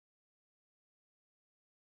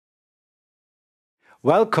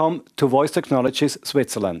Welcome to Voice Technologies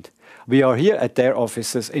Switzerland. We are here at their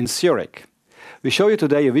offices in Zurich. We show you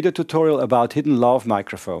today a video tutorial about hidden lav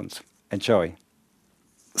microphones. Enjoy.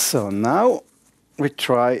 So now we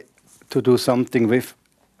try to do something with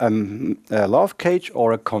a lav cage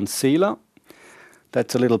or a concealer.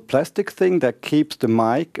 That's a little plastic thing that keeps the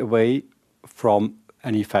mic away from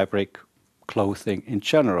any fabric, clothing in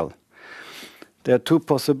general. There are two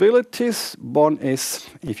possibilities. One is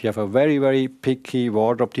if you have a very picky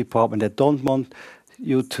wardrobe department that don't want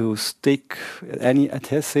you to stick any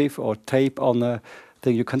adhesive or tape on a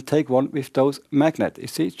thing, you can take one with those magnets. You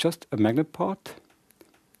see, it's just a magnet part.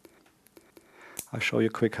 I'll show you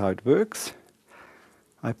quick how it works.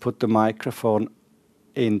 I put the microphone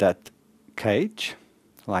in that cage,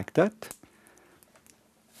 like that.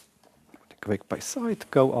 Put it quick by side,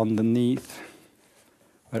 go underneath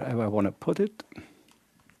wherever I want to put it.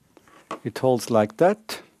 It holds like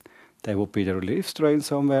that. There will be the relief strain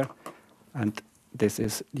somewhere. And this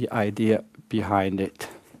is the idea behind it.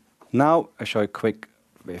 Now I show you quick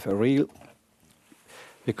with a reel,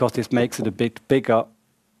 because this makes it a bit bigger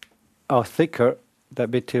or thicker, that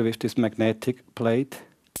bit here with this magnetic plate.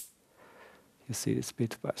 You see this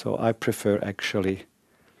bit, so I prefer actually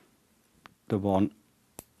the one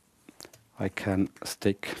I can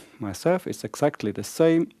stick myself. It's exactly the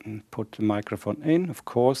same. Put the microphone in, of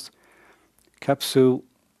course. Capsule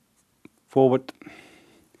forward.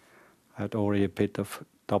 I had already a bit of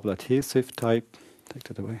double adhesive type. Take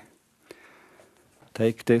that away.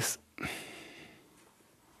 Take this.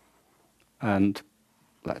 And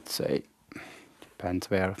let's say, depends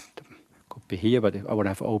where, could be here, but if I want to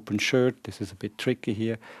have an open shirt, this is a bit tricky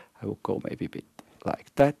here. I will go maybe a bit like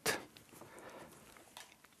that.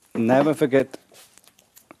 Never forget,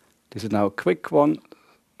 this is now a quick one,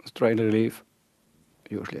 strain relief.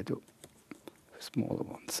 Usually I do smaller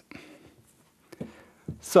ones.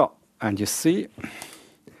 So, and you see,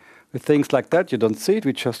 with things like that, you don't see it,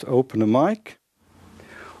 we just open the mic.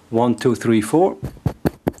 1, 2, 3, 4,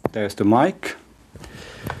 there's the mic.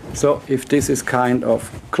 So if this is kind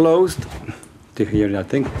of closed, to hear I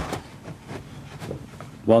think,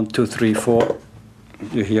 1, 2, 3, 4,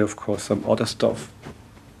 you hear of course some other stuff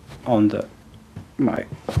on my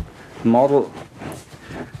model.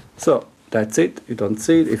 So that's it. You don't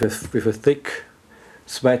see it. If with a thick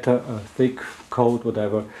sweater, a thick coat,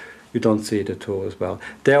 whatever, you don't see it at all as well.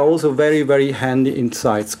 They are also very handy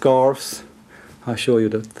inside scarves. I'll show you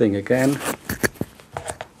the thing again.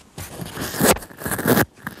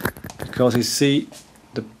 Because you see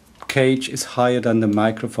the cage is higher than the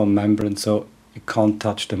microphone membrane, so you can't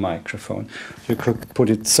touch the microphone. You could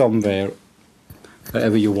put it somewhere,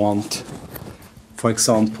 wherever you want. For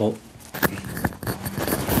example,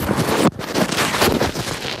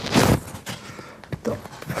 don't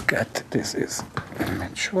forget this is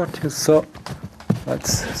made short here, so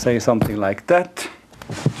let's say something like that.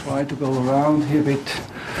 Try to go around here a bit.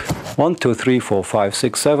 1, 2, 3, 4, 5,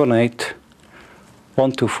 6, 7, 8.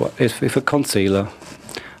 1, 2, 4 is with a concealer.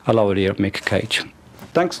 A lower ear mic cage.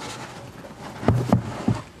 Thanks.